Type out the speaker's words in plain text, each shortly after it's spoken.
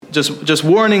just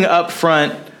warning up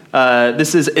front,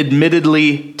 this is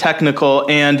admittedly technical,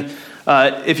 and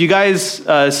if you guys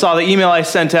saw the email I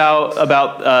sent out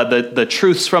about the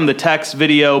Truths from the Text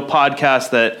video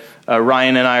podcast that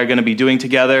Ryan and I are going to be doing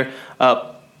together,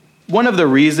 one of the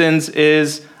reasons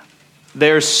is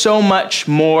there's so much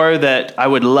more that I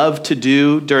would love to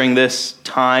do during this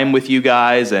time with you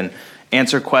guys and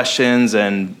answer questions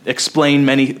and explain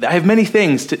I have many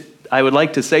things I would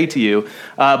like to say to you,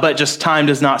 but just time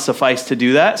does not suffice to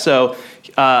do that. So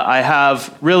I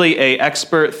have really an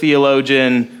expert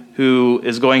theologian who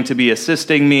is going to be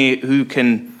assisting me, who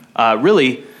can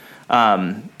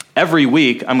every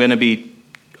week I'm going to be,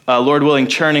 Lord willing,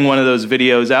 churning one of those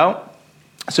videos out.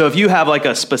 So if you have like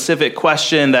a specific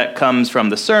question that comes from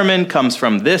the sermon, comes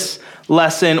from this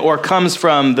lesson, or comes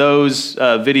from those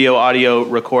video audio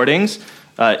recordings,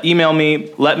 email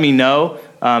me, let me know.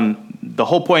 The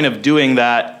whole point of doing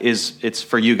that is it's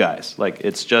for you guys. Like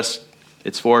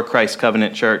it's for Christ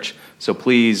Covenant Church. So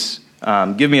please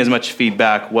give me as much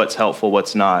feedback, what's helpful,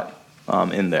 what's not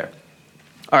in there.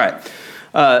 All right.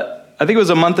 I think it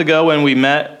was a month ago when we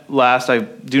met last. I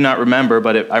do not remember,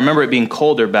 but I remember it being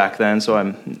colder back then. So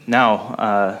I'm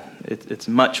now it's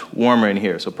much warmer in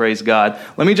here. So praise God.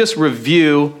 Let me just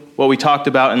review what we talked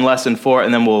about in lesson 4,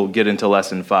 and then we'll get into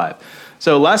lesson 5.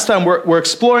 So last time we're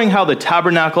exploring how the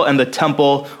tabernacle and the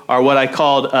temple are what I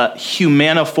called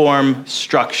humaniform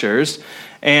structures.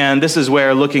 And this is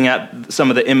where, looking at some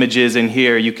of the images in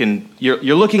here,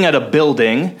 you're looking at a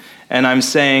building, and I'm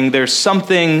saying there's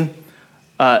something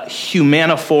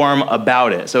humaniform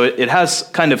about it. So it has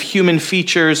kind of human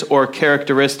features or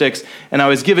characteristics, and I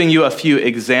was giving you a few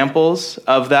examples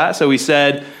of that. So we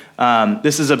said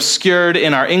this is obscured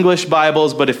in our English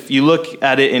Bibles, but if you look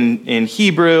at it in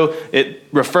Hebrew, it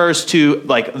refers to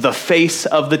like the face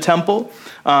of the temple.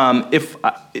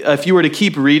 If you were to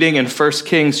keep reading in 1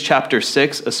 Kings chapter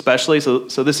 6 especially,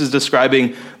 so this is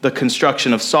describing the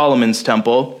construction of Solomon's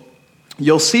temple,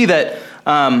 you'll see that,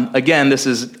 again, this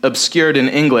is obscured in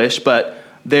English, but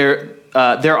there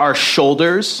are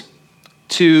shoulders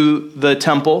to the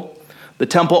temple. The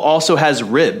temple also has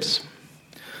ribs.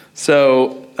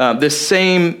 So this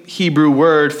same Hebrew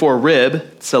word for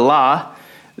rib, tselah,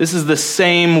 this is the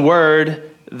same word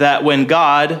that when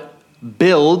God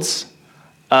builds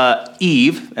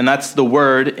Eve, and that's the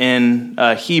word in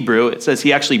Hebrew, it says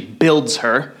he actually builds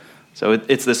her. So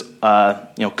it's this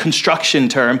construction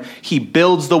term. He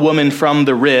builds the woman from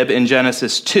the rib in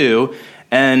Genesis 2,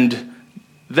 and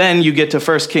then you get to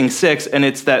 1 Kings 6, and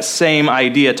it's that same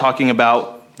idea talking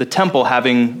about the temple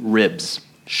having ribs,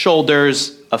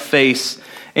 shoulders, a face,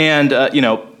 and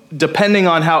depending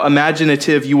on how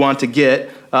imaginative you want to get,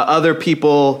 other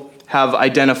people have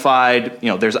identified,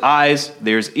 there's eyes,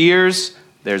 there's ears,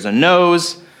 there's a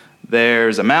nose,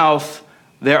 there's a mouth.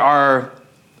 There are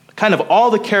kind of all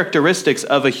the characteristics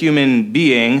of a human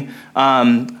being.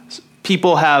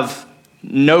 People have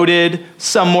noted,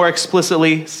 some more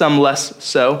explicitly, some less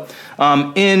so,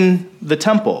 in the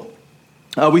temple.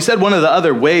 We said one of the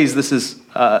other ways this is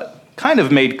kind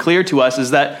of made clear to us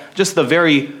is that just the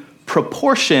very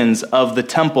proportions of the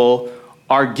temple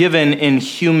are given in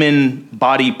human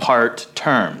body part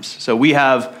terms. So we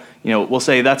have, we'll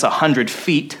say that's 100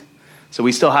 feet. So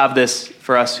we still have this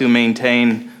for us who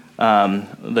maintain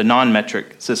the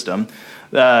non-metric system.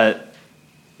 A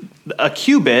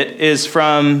cubit is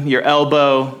from your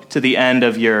elbow to the end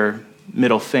of your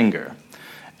middle finger.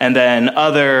 And then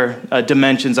other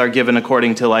dimensions are given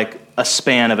according to like a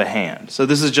span of a hand. So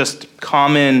this is just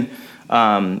common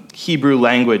Hebrew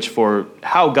language for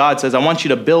how God says, I want you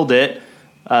to build it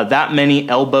that many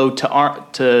elbow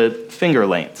to finger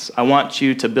lengths. I want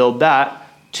you to build that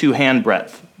 2 hand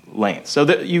breadth lengths. So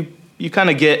that you kind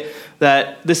of get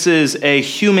that this is a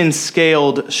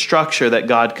human-scaled structure that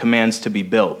God commands to be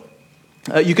built.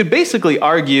 You could basically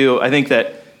argue, I think,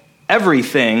 that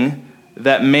everything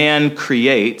that man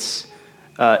creates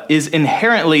is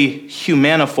inherently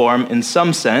humaniform in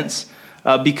some sense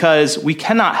because we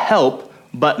cannot help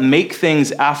but make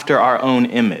things after our own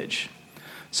image.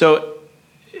 So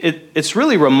it's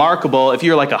really remarkable if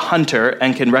you're like a hunter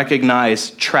and can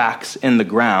recognize tracks in the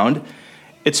ground.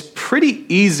 It's pretty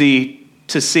easy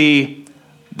to see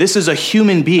this is a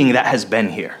human being that has been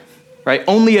here, right?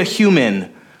 Only a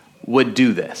human would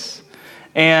do this.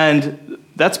 And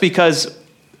that's because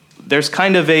there's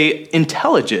kind of a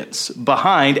intelligence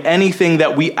behind anything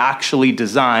that we actually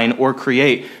design or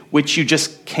create, which you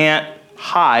just can't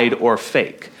hide or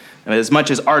fake. And as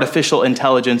much as artificial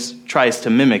intelligence tries to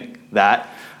mimic that,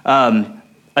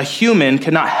 a human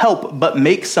cannot help but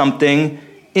make something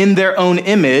in their own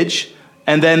image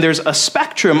and then there's a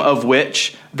spectrum of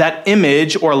which that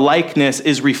image or likeness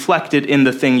is reflected in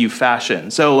the thing you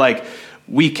fashion. So like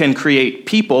we can create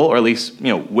people, or at least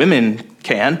women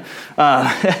can.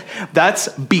 That's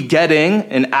begetting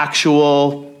an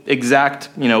actual exact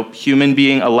human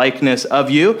being, a likeness of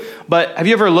you. But have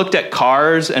you ever looked at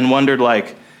cars and wondered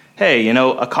like, hey,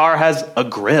 a car has a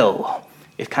grill.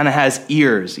 It kind of has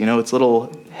ears, its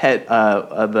little head,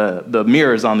 the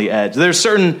mirrors on the edge. There's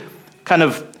certain kind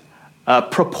of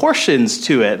proportions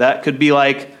to it that could be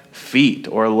like feet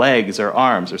or legs or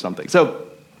arms or something. So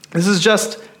this is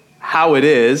just how it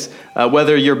is,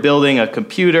 whether you're building a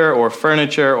computer or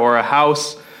furniture or a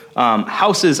house.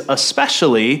 Houses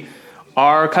especially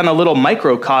are kind of little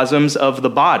microcosms of the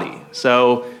body.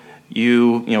 So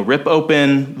you rip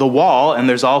open the wall and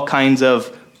there's all kinds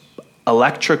of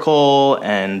electrical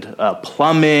and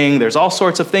plumbing. There's all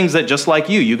sorts of things that just like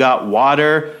you got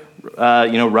water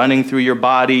running through your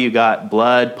body, you got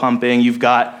blood pumping, you've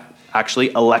got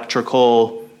actually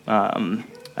electrical, I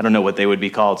don't know what they would be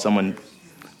called,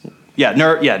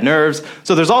 nerves.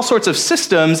 So there's all sorts of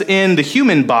systems in the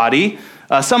human body.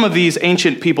 Some of these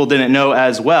ancient people didn't know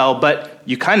as well, but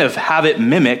you kind of have it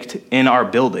mimicked in our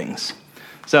buildings.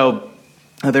 So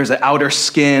there's an outer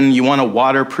skin, you want to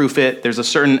waterproof it. There's a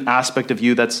certain aspect of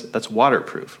you that's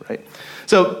waterproof, right?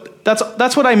 So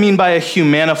that's what I mean by a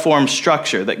humaniform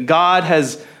structure, that God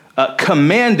has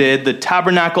commanded the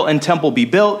tabernacle and temple be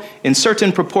built in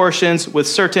certain proportions with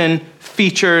certain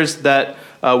features that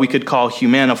we could call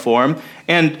humaniform.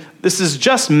 And this is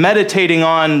just meditating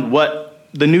on what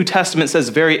the New Testament says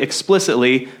very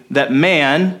explicitly, that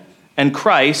man and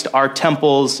Christ are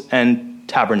temples and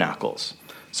tabernacles.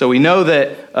 So we know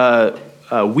that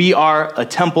we are a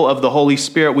temple of the Holy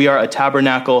Spirit, we are a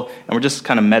tabernacle, and we're just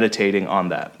kind of meditating on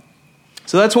that.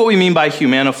 So that's what we mean by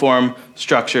humaniform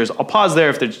structures. I'll pause there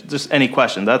if there's just any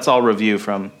questions. That's all review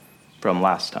from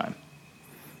last time.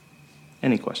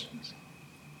 Any questions?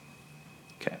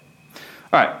 Okay.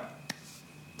 All right.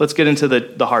 Let's get into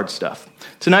the hard stuff.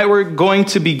 Tonight we're going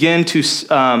to begin to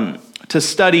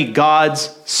study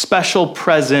God's special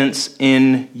presence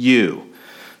in you.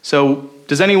 So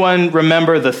does anyone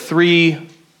remember the 3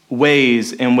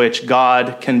 ways in which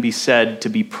God can be said to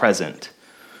be present?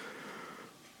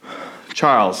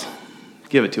 Charles,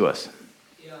 give it to us.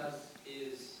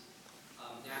 Is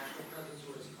natural presence,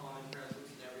 or his common presence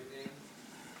in everything.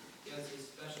 He has his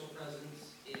special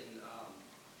presence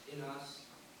in us,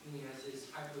 and he has his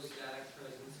hypostatic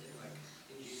presence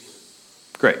in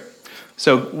Jesus. Great.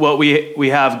 So what we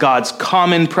have God's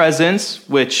common presence,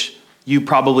 which you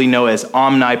probably know as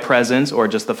omnipresence, or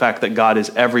just the fact that God is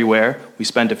everywhere. We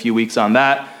spent a few weeks on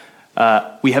that.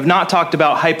 We have not talked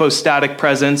about hypostatic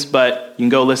presence, but you can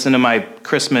go listen to my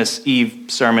Christmas Eve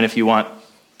sermon if you want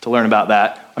to learn about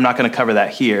that. I'm not going to cover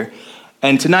that here.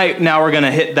 And tonight, now we're going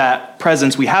to hit that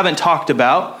presence we haven't talked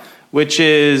about, which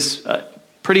is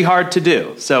pretty hard to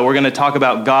do. So we're going to talk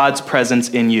about God's presence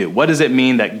in you. What does it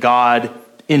mean that God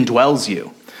indwells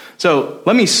you? So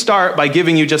let me start by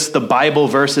giving you just the Bible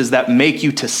verses that make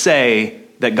you to say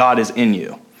that God is in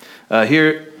you.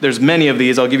 Here, there's many of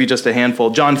these. I'll give you just a handful.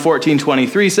 John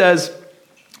 14:23 says,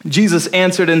 Jesus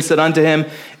answered and said unto him,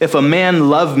 if a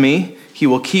man love me, he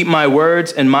will keep my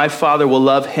words, and my Father will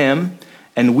love him,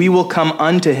 and we will come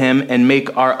unto him and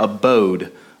make our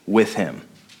abode with him.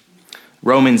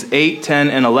 Romans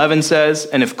 8:10 and 11 says,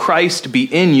 and if Christ be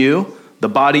in you, the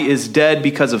body is dead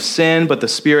because of sin, but the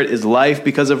spirit is life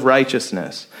because of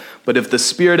righteousness. But if the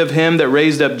spirit of him that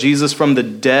raised up Jesus from the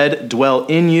dead dwell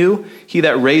in you, he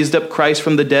that raised up Christ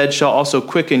from the dead shall also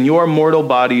quicken your mortal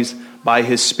bodies by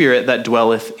his spirit that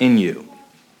dwelleth in you.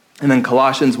 And then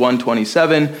Colossians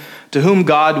 1:27, to whom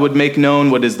God would make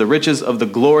known what is the riches of the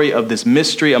glory of this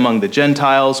mystery among the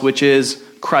Gentiles, which is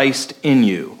Christ in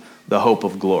you, the hope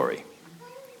of glory.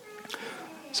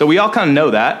 So we all kind of know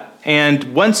that.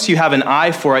 And once you have an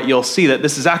eye for it, you'll see that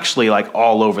this is actually like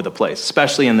all over the place,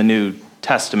 especially in the New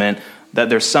Testament, that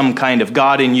there's some kind of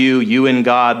God in you, you and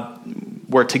God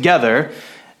were together.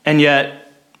 And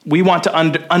yet we want to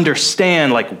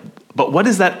understand, but what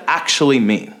does that actually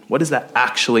mean? What does that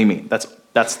actually mean?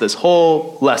 That's this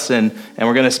whole lesson, and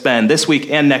we're going to spend this week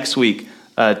and next week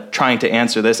trying to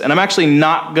answer this. And I'm actually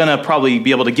not going to probably be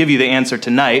able to give you the answer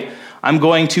tonight. I'm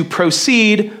going to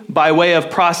proceed by way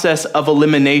of process of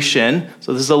elimination.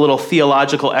 So this is a little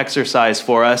theological exercise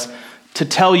for us to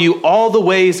tell you all the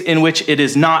ways in which it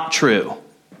is not true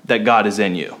that God is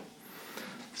in you.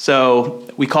 So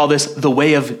we call this the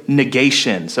way of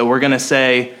negation. So we're going to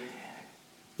say,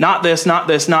 not this, not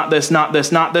this, not this, not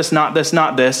this, not this, not this,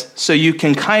 not this. So you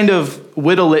can kind of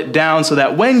whittle it down so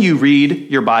that when you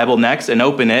read your Bible next and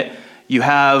open it, you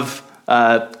have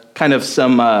kind of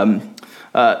some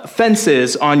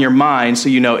fences on your mind so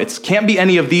you know it can't be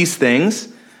any of these things,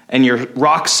 and you're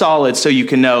rock solid so you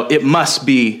can know it must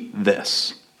be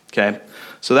this. Okay?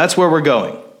 So that's where we're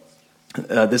going.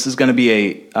 This is going to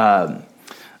be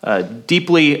a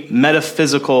deeply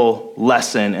metaphysical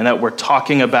lesson, and that we're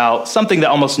talking about something that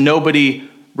almost nobody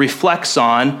reflects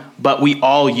on, but we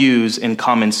all use in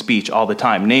common speech all the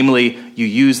time. Namely, you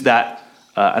use that,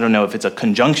 I don't know if it's a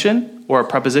conjunction or a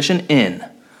preposition, in.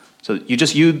 So you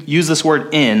just use this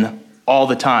word in all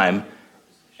the time,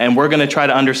 and we're going to try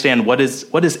to understand what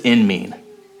does in mean.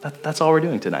 That's all we're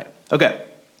doing tonight. Okay,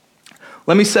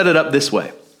 let me set it up this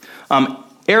way.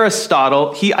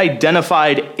 Aristotle, he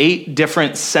identified 8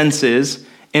 different senses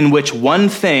in which one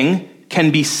thing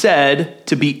can be said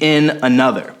to be in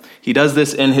another. He does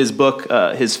this in his book,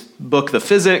 The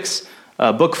Physics,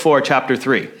 book 4, chapter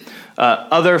 3.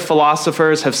 Other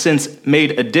philosophers have since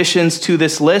made additions to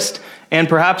this list, and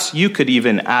perhaps you could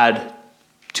even add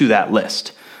to that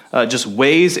list. Just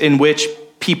ways in which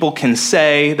people can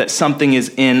say that something is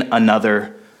in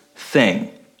another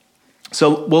thing.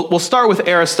 So we'll start with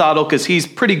Aristotle because he's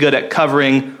pretty good at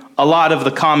covering a lot of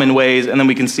the common ways, and then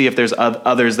we can see if there's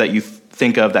others that you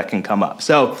think of that can come up.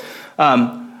 So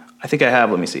I think I have,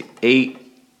 let me see,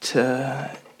 8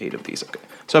 of these. Okay.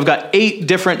 So I've got 8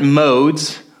 different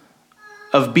modes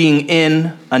of being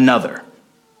in another.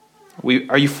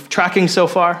 Are you tracking so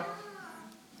far?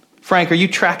 Frank, are you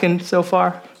tracking so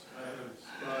far?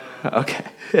 Okay.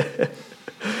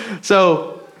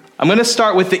 So I'm going to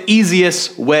start with the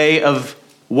easiest way of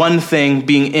one thing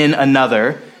being in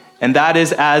another, and that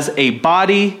is as a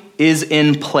body is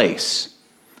in place.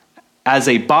 As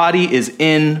a body is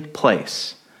in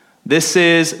place.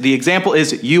 The example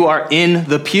is you are in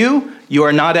the pew, you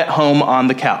are not at home on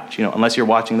the couch, unless you're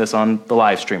watching this on the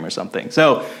live stream or something.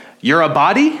 So you're a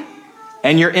body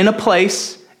and you're in a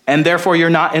place, and therefore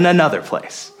you're not in another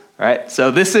place. All right?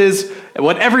 So this is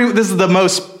the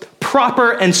most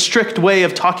proper and strict way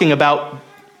of talking about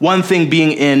one thing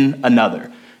being in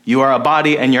another. You are a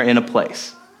body and you're in a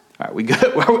place. All right, we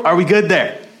good? Are we good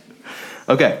there?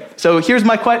 Okay. So here's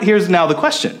now the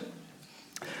question.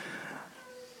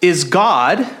 Is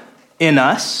God in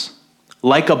us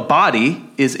like a body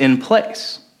is in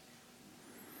place?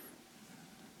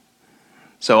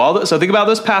 So think about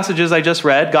those passages I just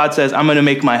read. God says, I'm going to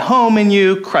make my home in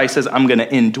you. Christ says, I'm going to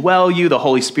indwell you. The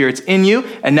Holy Spirit's in you.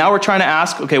 And now we're trying to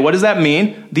ask, okay, what does that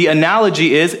mean? The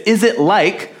analogy is it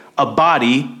like a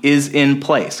body is in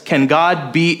place? Can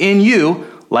God be in you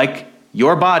like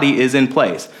your body is in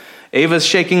place? Ava's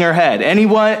shaking her head.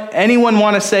 Anyone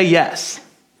want to say yes?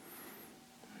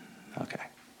 Okay,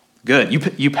 good.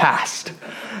 You passed.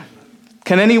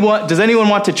 Does anyone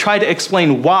want to try to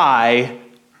explain why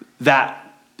that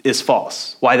is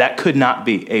false? Why that could not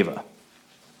be? Ava.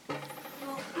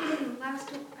 Well, I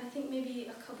think maybe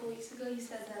a couple weeks ago you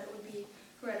said that it would be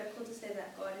heretical to say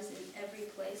that God is in every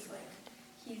place, like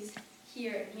he's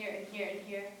here and here and here and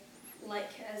here, like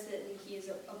as in he's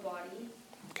a body.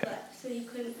 Okay. So he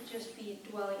couldn't just be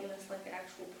dwelling in us like an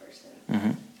actual person.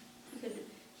 Mm-hmm.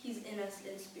 He's in us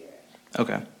in spirit.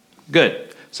 Okay,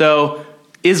 good. So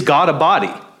is God a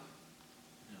body?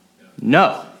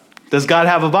 No. Does God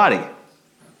have a body?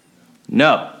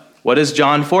 No. What does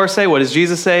John 4 say? What does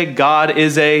Jesus say? God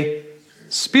is a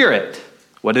spirit.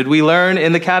 What did we learn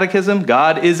in the catechism?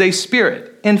 God is a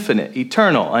spirit, infinite,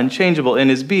 eternal, unchangeable in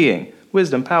his being,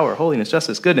 wisdom, power, holiness,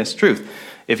 justice, goodness, truth.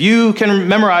 If you can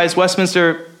memorize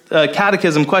Westminster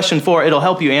Catechism question 4, it'll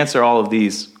help you answer all of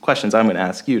these questions I'm going to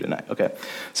ask you tonight. Okay.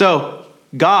 So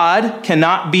God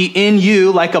cannot be in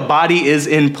you like a body is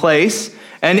in place.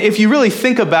 And if you really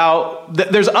think about,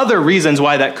 there's other reasons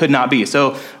why that could not be.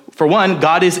 So for one,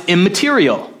 God is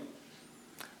immaterial.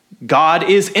 God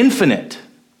is infinite.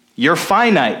 You're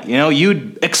finite.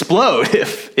 You'd explode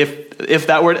if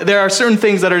that were. There are certain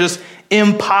things that are just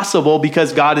impossible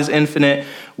because God is infinite.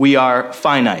 We are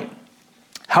finite.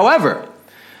 However,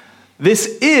 this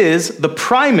is the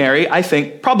primary, I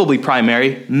think, probably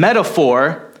primary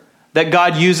metaphor that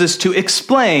God uses to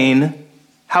explain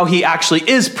how he actually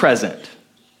is present.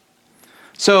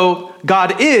 So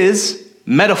God is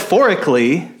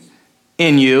metaphorically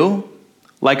in you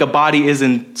like a body is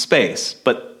in space,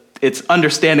 but it's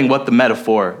understanding what the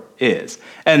metaphor is.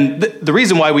 And the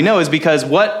reason why we know is because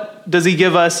what does he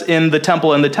give us in the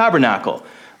temple and the tabernacle?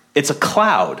 It's a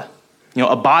cloud,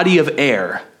 a body of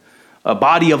air, a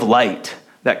body of light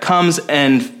that comes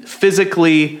and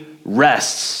physically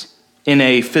rests in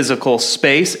a physical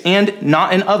space and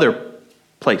not in other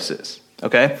places,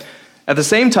 okay? At the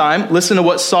same time, listen to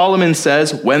what Solomon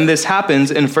says when this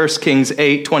happens in 1 Kings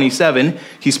 8:27.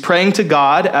 He's praying to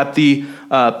God at the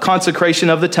consecration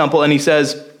of the temple, and he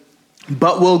says,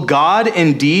 "But will God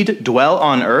indeed dwell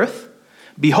on earth?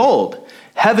 Behold,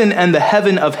 heaven and the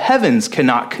heaven of heavens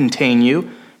cannot contain you.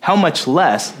 How much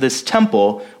less this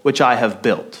temple which I have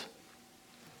built?"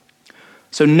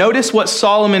 So notice what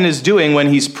Solomon is doing when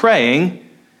he's praying.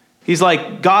 He's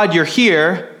like, God, you're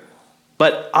here,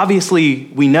 but obviously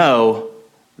we know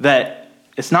that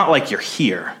it's not like you're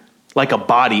here, like a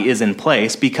body is in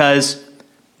place, because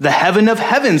the heaven of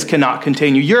heavens cannot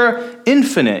contain you. You're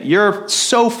infinite. You're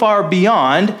so far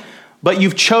beyond, but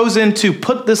you've chosen to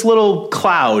put this little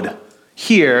cloud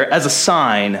here as a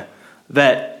sign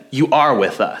that you are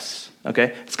with us.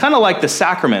 Okay? It's kind of like the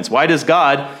sacraments. Why does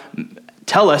God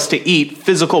tell us to eat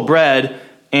physical bread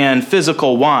and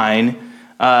physical wine?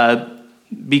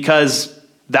 Because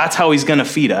that's how he's going to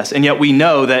feed us. And yet we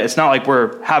know that it's not like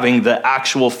we're having the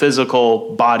actual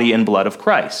physical body and blood of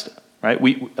Christ, right?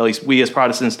 At least we as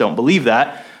Protestants don't believe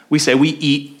that. We say we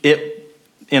eat it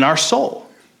in our soul.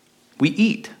 We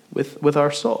eat with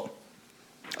our soul.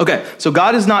 Okay, so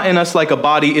God is not in us like a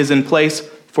body is in place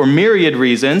for myriad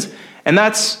reasons. And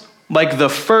that's like the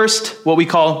first, what we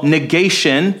call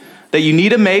negation, that you need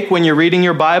to make when you're reading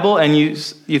your Bible and you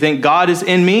think God is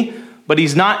in me, but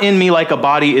he's not in me like a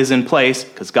body is in place,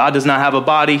 because God does not have a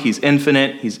body. He's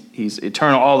infinite. He's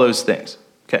eternal, all those things.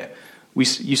 Okay,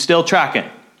 you still tracking?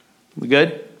 We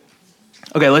good?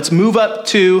 Okay, let's move up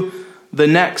to the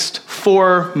next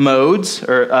four modes,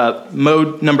 or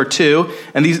mode number 2.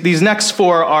 And these next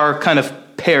four are kind of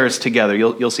pairs together.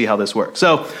 You'll see how this works.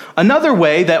 So another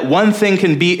way that one thing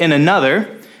can be in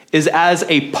another is as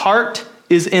a part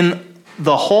is in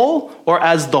the whole, or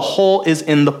as the whole is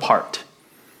in the part.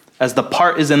 As the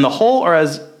part is in the whole, or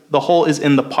as the whole is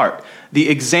in the part. The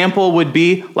example would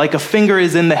be like a finger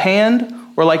is in the hand,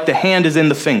 or like the hand is in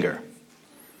the finger.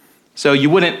 So you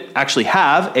wouldn't actually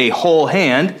have a whole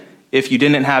hand if you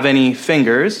didn't have any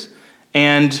fingers,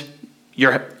 and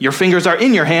your fingers are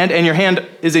in your hand, and your hand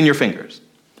is in your fingers.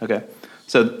 Okay?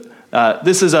 So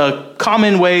this is a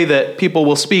common way that people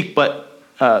will speak, but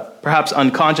perhaps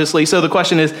unconsciously. So the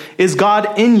question is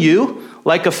God in you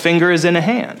like a finger is in a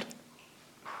hand?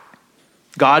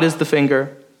 God is the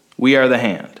finger, we are the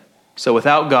hand. So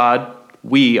without God,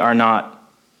 we are not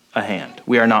a hand.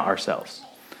 We are not ourselves.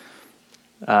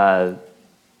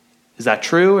 Is that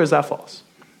true or is that false?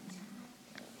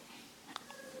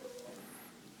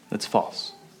 It's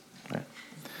false. Right?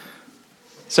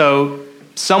 So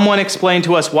someone explain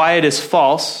to us why it is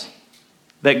false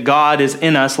that God is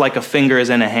in us like a finger is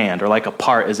in a hand, or like a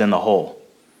part is in the whole.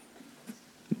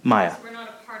 Maya. We're not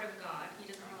a part of God. He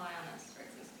doesn't rely on us for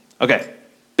existing. Okay,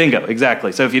 bingo,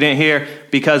 exactly. So if you didn't hear,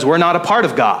 because we're not a part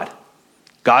of God.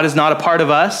 God is not a part of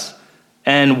us.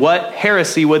 And what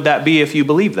heresy would that be if you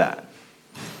believe that?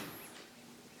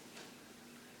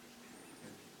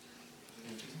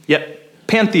 Yep,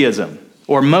 pantheism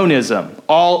or monism.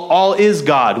 All is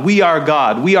God. We are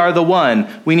God. We are the one.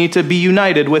 We need to be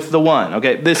united with the one.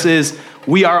 Okay, this is,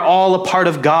 we are all a part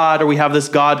of God, or we have this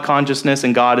God consciousness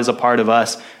and God is a part of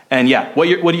us. And yeah, what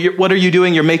are you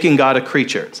doing? You're making God a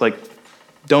creature. It's like,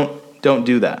 don't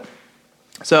do that.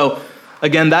 So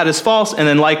again, that is false. And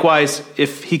then likewise,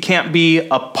 if he can't be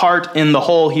a part in the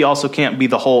whole, he also can't be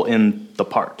the whole in the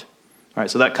part. All right,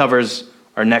 so that covers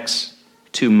our next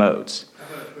two modes.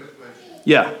 How about a quick question?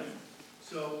 Yeah.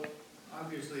 So,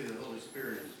 obviously the Holy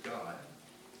Spirit is God,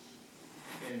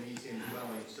 and he's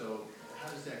indwelling, so how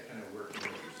does that kind of work in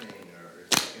what you're saying, or is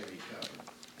that going to be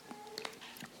covered?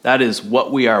 That is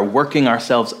what we are working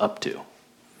ourselves up to.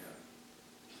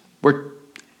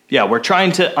 We're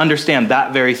trying to understand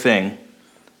that very thing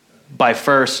by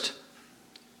first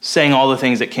saying all the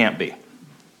things it can't be.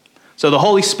 So the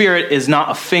Holy Spirit is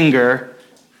not a finger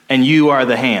and you are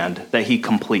the hand that he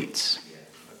completes.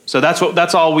 So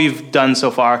that's all we've done so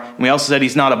far. And we also said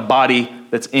he's not a body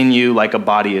that's in you like a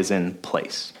body is in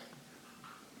place.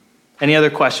 Any other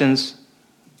questions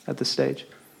at this stage?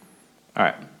 All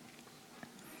right.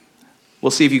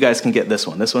 We'll see if you guys can get this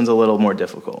one. This one's a little more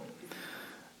difficult.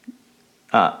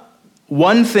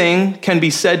 One thing can be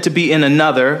said to be in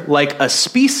another, like a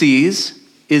species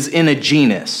is in a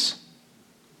genus.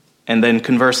 And then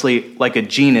conversely, like a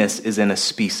genus is in a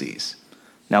species.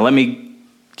 Now let me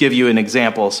give you an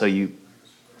example so you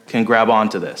can grab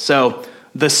onto this. So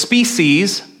the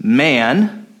species,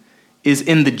 man, is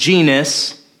in the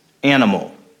genus,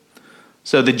 animal.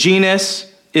 So the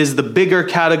genus is the bigger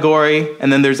category,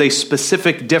 and then there's a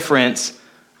specific difference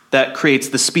that creates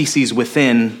the species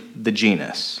within the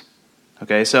genus.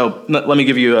 Okay, so let me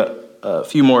give you a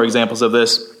few more examples of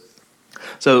this.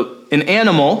 So an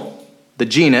animal, the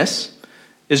genus,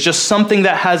 is just something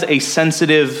that has a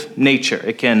sensitive nature.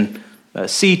 It can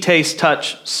see, taste,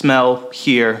 touch, smell,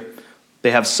 hear.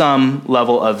 They have some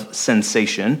level of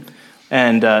sensation.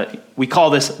 And we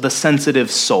call this the sensitive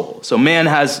soul. So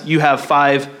you have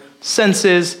 5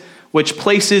 senses, which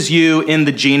places you in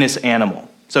the genus animal.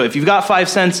 So if you've got 5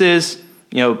 senses,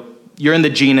 you're in the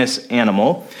genus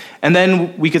animal. And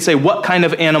then we could say, what kind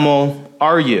of animal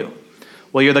are you?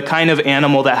 Well, you're the kind of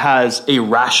animal that has a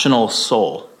rational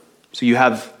soul. So you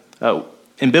have,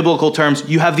 in biblical terms,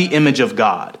 you have the image of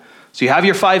God. So you have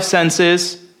your 5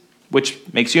 senses, which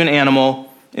makes you an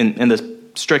animal in the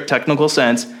strict technical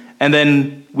sense. And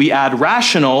then we add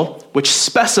rational, which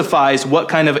specifies what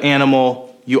kind of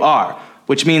animal you are,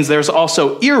 which means there's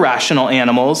also irrational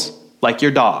animals like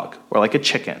your dog or like a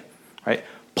chicken, right?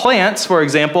 Plants, for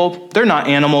example, they're not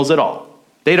animals at all.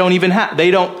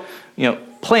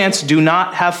 Plants do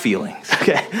not have feelings,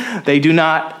 okay? They do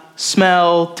not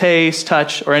smell, taste,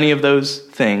 touch, or any of those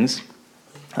things.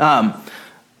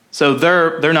 So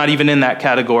they're not even in that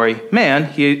category. Man,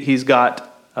 he's got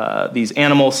these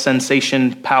animal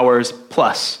sensation powers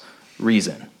plus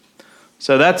reason.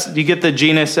 So you get the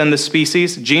genus and the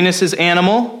species. Genus is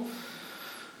animal.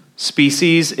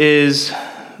 Species is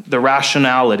the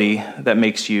rationality that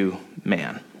makes you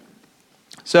man.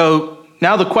 So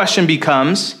now the question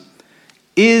becomes,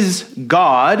 is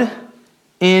God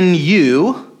in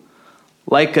you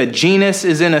like a genus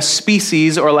is in a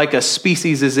species or like a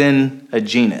species is in a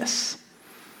genus?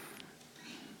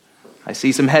 I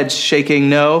see some heads shaking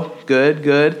no.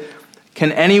 Good.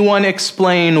 Can anyone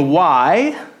explain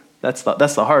why? That's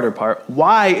the harder part.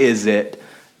 Why is it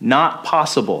not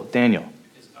possible? Daniel.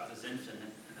 Because God is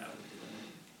infinite, and that would be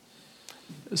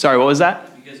limiting. Sorry, what was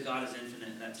that? Because God is infinite,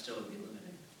 and that still would be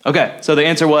limiting. Okay, so the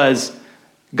answer was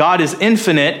God is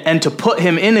infinite, and to put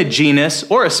him in a genus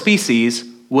or a species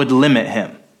would limit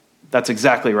him. That's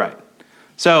exactly right.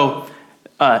 So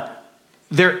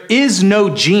there is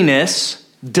no genus,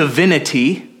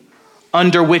 divinity,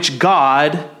 under which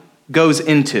God goes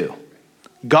into.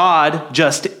 God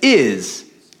just is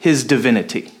his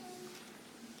divinity.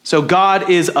 So God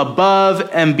is above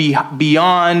and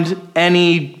beyond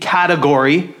any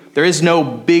category. There is no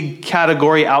big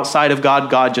category outside of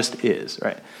God. God just is,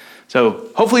 right? So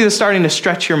hopefully this is starting to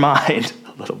stretch your mind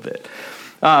a little bit.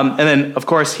 And then, of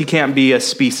course, he can't be a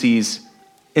species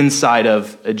inside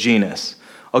of a genus.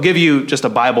 I'll give you just a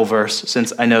Bible verse,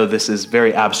 since I know this is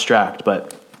very abstract,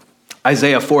 but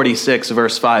Isaiah 46,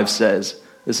 verse 5 says,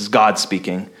 this is God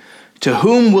speaking, "To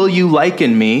whom will you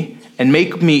liken me and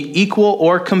make me equal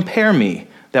or compare me,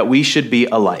 that we should be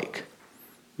alike?"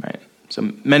 Right?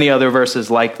 So many other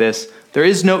verses like this. There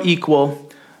is no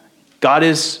equal. God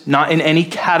is not in any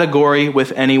category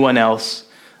with anyone else.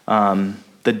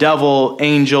 The devil,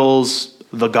 angels,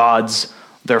 the gods,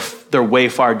 they're way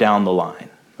far down the line.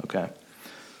 Okay.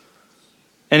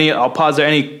 I'll pause there.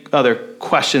 Any other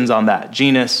questions on that?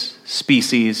 Genus,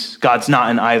 species, God's not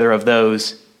in either of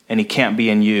those, and he can't be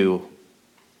in you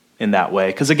in that way.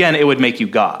 Because again, it would make you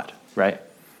God, right?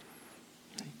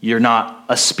 You're not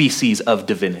a species of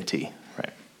divinity,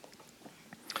 right?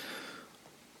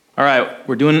 All right,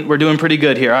 we're doing pretty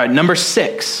good here. All right, number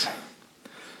 6.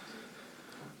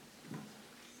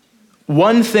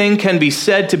 One thing can be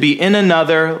said to be in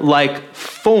another like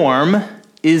form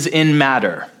is in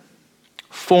matter.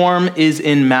 Form is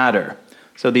in matter.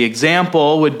 So the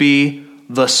example would be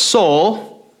the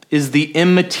soul is the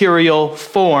immaterial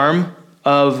form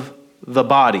of the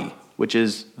body, which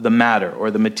is the matter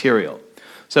or the material.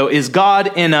 So is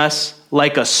God in us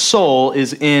like a soul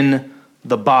is in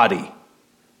the body?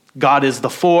 God is the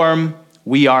form,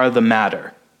 we are the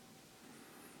matter.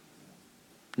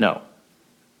 No.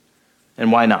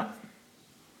 And why not?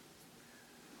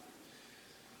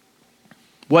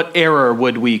 What error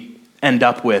would we end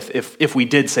up with if we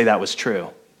did say that was true?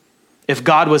 If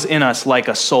God was in us like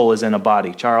a soul is in a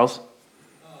body. Charles?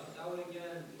 That would again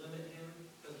limit him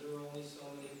because there are only so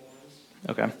many forms.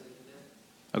 Okay.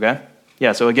 Okay.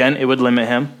 Yeah, so again, it would limit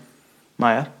him.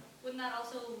 Maya? Wouldn't that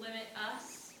also limit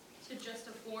us to just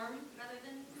a form rather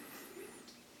than?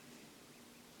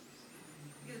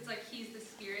 Because it's like he's the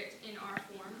spirit in our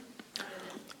form rather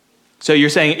than. So you're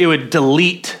saying it would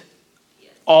delete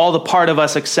all the part of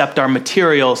us except our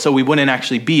material, so we wouldn't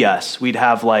actually be us. We'd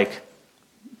have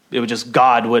it would just,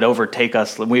 God would overtake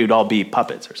us, and we would all be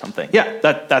puppets or something. Yeah,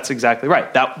 that's exactly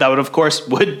right. That would, of course,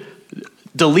 would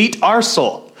delete our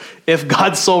soul if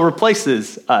God's soul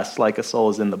replaces us like a soul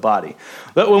is in the body.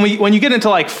 But when you get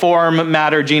into form,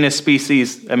 matter, genus,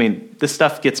 species, I mean, this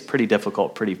stuff gets pretty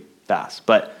difficult pretty fast.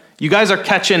 But you guys are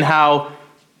catching how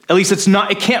At least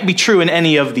it can't be true in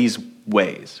any of these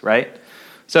ways, right?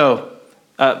 So,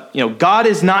 God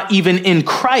is not even in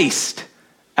Christ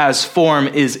as form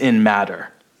is in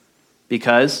matter,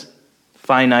 because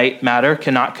finite matter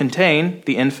cannot contain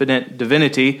the infinite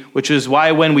divinity, which is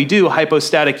why when we do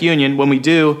hypostatic union, when we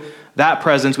do that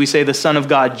presence, we say the Son of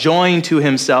God joined to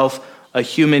himself a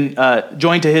human,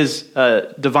 joined to his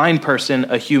divine person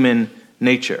a human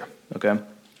nature. Okay. All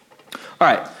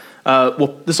right.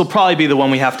 This will probably be the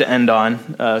one we have to end on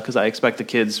because I expect the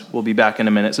kids will be back in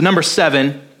a minute. So number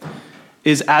 7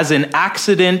 is as an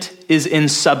accident is in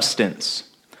substance.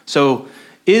 So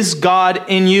is God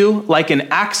in you like an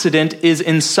accident is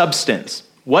in substance?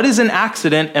 What is an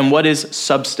accident and what is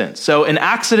substance? So an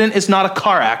accident is not a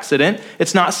car accident.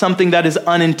 It's not something that is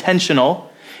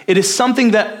unintentional. It is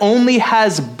something that only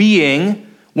has being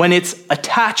when it's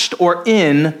attached or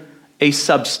in a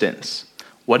substance.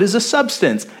 What is a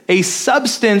substance? A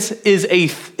substance is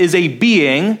a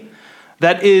being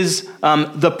that is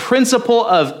the principle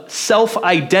of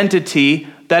self-identity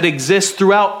that exists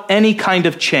throughout any kind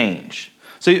of change.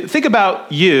 So think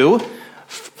about you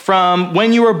from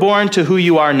when you were born to who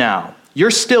you are now.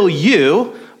 You're still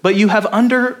you, but you have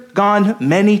undergone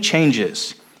many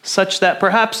changes, such that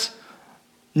perhaps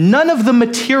none of the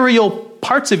material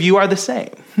parts of you are the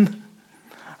same.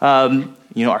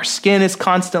 Our skin is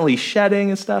constantly shedding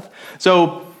and stuff.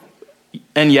 So,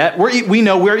 and yet we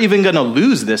know we're even going to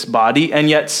lose this body, and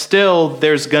yet still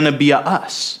there's going to be a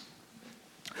us.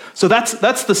 So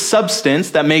that's the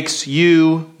substance that makes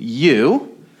you, you.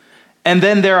 And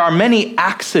then there are many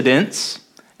accidents,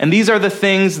 and these are the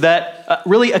things that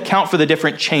really account for the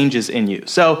different changes in you.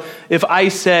 So if I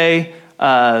say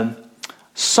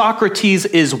Socrates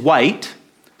is white,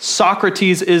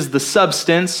 Socrates is the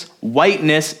substance,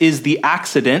 whiteness is the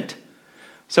accident.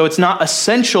 So it's not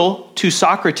essential to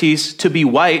Socrates to be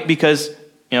white because,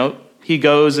 he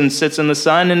goes and sits in the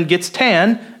sun and gets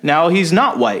tan. Now he's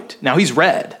not white. Now he's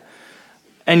red.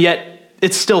 And yet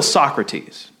it's still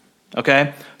Socrates.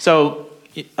 Okay? So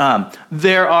one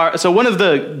of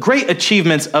the great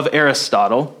achievements of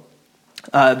Aristotle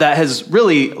that has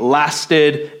really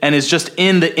lasted and is just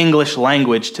in the English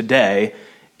language today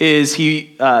is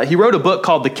he wrote a book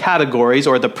called The Categories,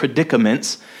 or The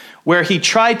Predicaments, where he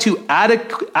tried to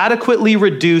adequately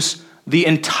reduce the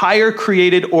entire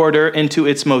created order into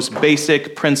its most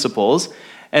basic principles.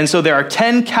 And so there are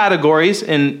 10 categories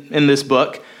in this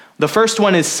book. The first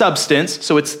one is substance,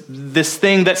 so it's this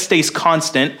thing that stays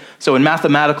constant. So in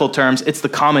mathematical terms, it's the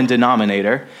common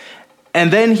denominator.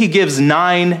 And then he gives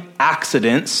 9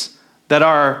 accidents that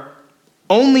are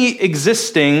only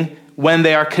existing when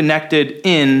they are connected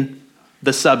in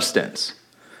the substance.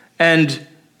 And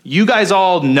you guys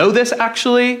all know this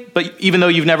actually, but even though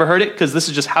you've never heard it, because this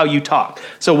is just how you talk.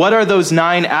 So what are those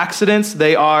 9 accidents?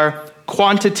 They are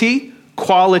quantity,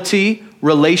 quality,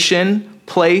 relation,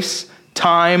 place,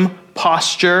 time,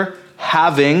 posture,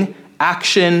 having,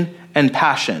 action, and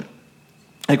passion.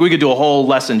 Like we could do a whole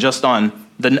lesson just on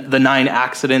the 9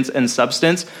 accidents and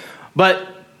substance. But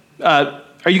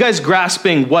are you guys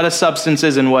grasping what a substance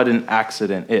is and what an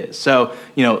accident is? So,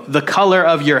 the color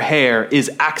of your hair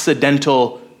is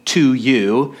accidental to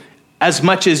you as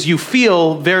much as you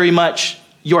feel very much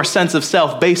your sense of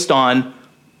self based on,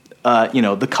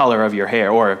 the color of your hair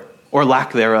or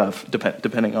lack thereof,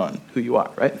 depending on who you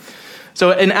are, right?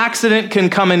 So an accident can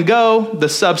come and go, the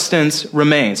substance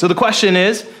remains. So the question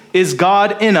is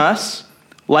God in us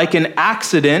like an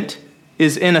accident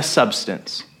is in a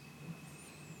substance?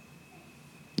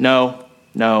 No,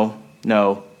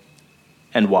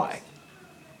 and why?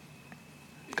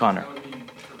 Connor. That would mean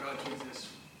for God to exist,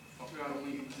 God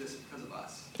only exists because of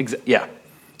us. Yeah.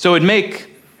 So it would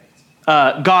make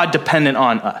God dependent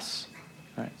on us.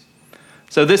 Right?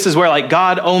 So this is where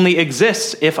God only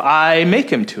exists if I make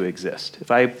him to exist,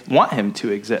 if I want him to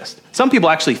exist. Some people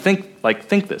actually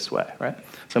think this way, right?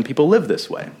 Some people live this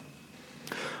way.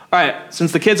 All right,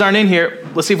 since the kids aren't in here,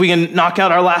 let's see if we can knock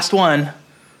out our last one.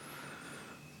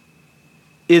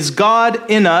 Is God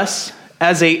in us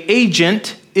as an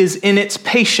agent is in its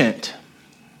patient?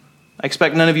 I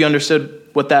expect none of you understood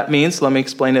what that means, so let me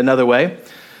explain it another way.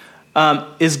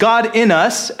 Is God in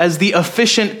us as the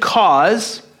efficient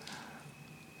cause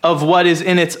of what is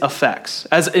in its effects?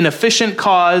 As an efficient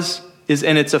cause is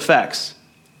in its effects.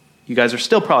 You guys are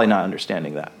still probably not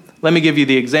understanding that. Let me give you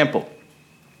the example.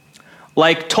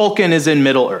 Like Tolkien is in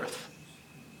Middle-earth.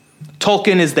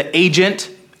 Tolkien is the agent.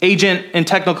 Agent in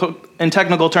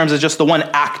technical terms is just the one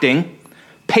acting.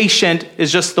 Patient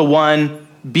is just the one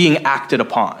being acted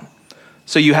upon.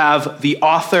 So you have the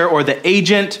author or the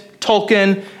agent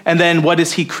Tolkien. And then what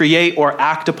does he create or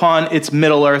act upon? It's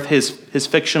Middle-earth, his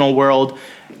fictional world.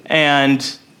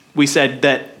 And we said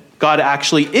that God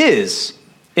actually is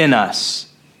in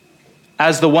us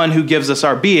as the one who gives us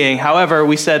our being. However,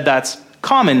 we said that's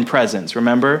common presence,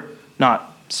 remember?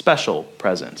 Not special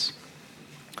presence.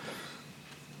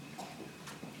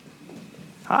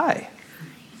 Hi.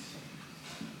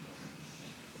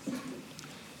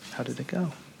 How did it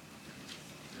go?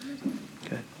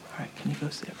 Good. All right, can you go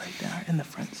sit right there in the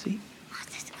front seat?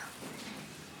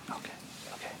 Okay,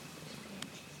 okay.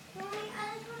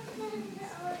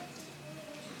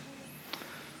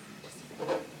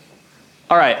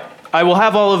 All right, I will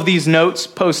have all of these notes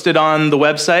posted on the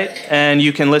website, and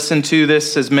you can listen to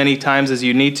this as many times as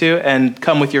you need to, and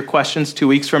come with your questions 2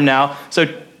 weeks from now. So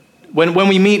when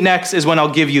we meet next is when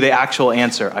I'll give you the actual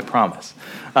answer, I promise.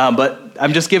 But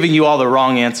I'm just giving you all the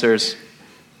wrong answers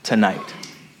tonight.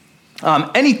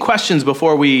 Any questions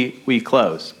before we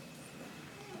close?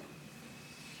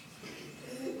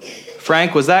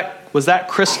 Frank, was that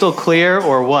crystal clear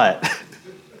or what?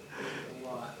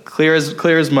 Clear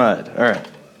as mud. All right.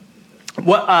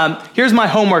 Here's my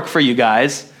homework for you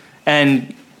guys,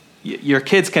 and your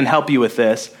kids can help you with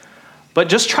this. But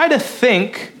just try to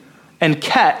think and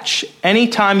catch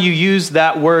anytime you use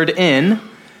that word in,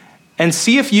 and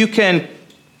see if you can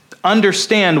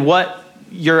understand what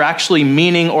you're actually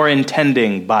meaning or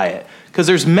intending by it. Because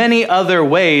there's many other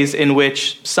ways in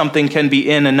which something can be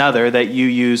in another that you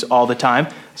use all the time.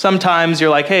 Sometimes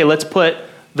you're like, hey, let's put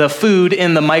the food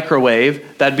in the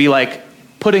microwave. That'd be like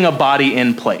putting a body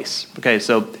in place. Okay,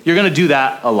 so you're going to do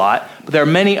that a lot. But there are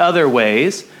many other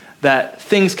ways that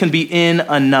things can be in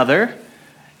another.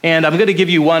 And I'm going to give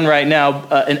you one right now,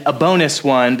 a bonus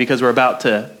one, because we're about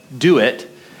to do it,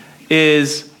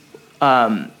 is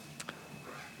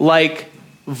like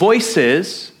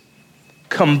voices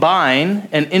combine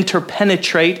and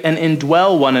interpenetrate and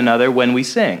indwell one another when we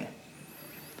sing.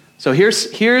 So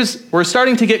we're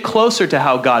starting to get closer to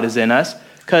how God is in us,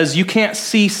 because you can't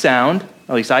see sound,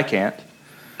 at least I can't.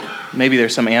 Maybe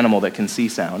there's some animal that can see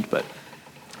sound, but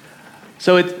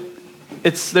so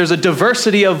there's a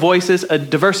diversity of voices, a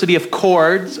diversity of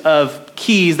chords, of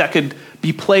keys that could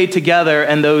be played together,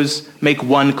 and those make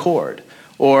one chord.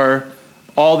 Or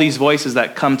all these voices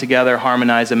that come together,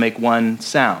 harmonize, and make one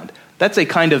sound. That's a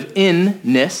kind of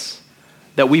inness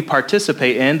that we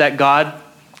participate in, that God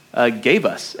gave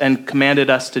us and commanded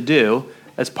us to do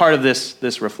as part of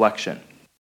this reflection.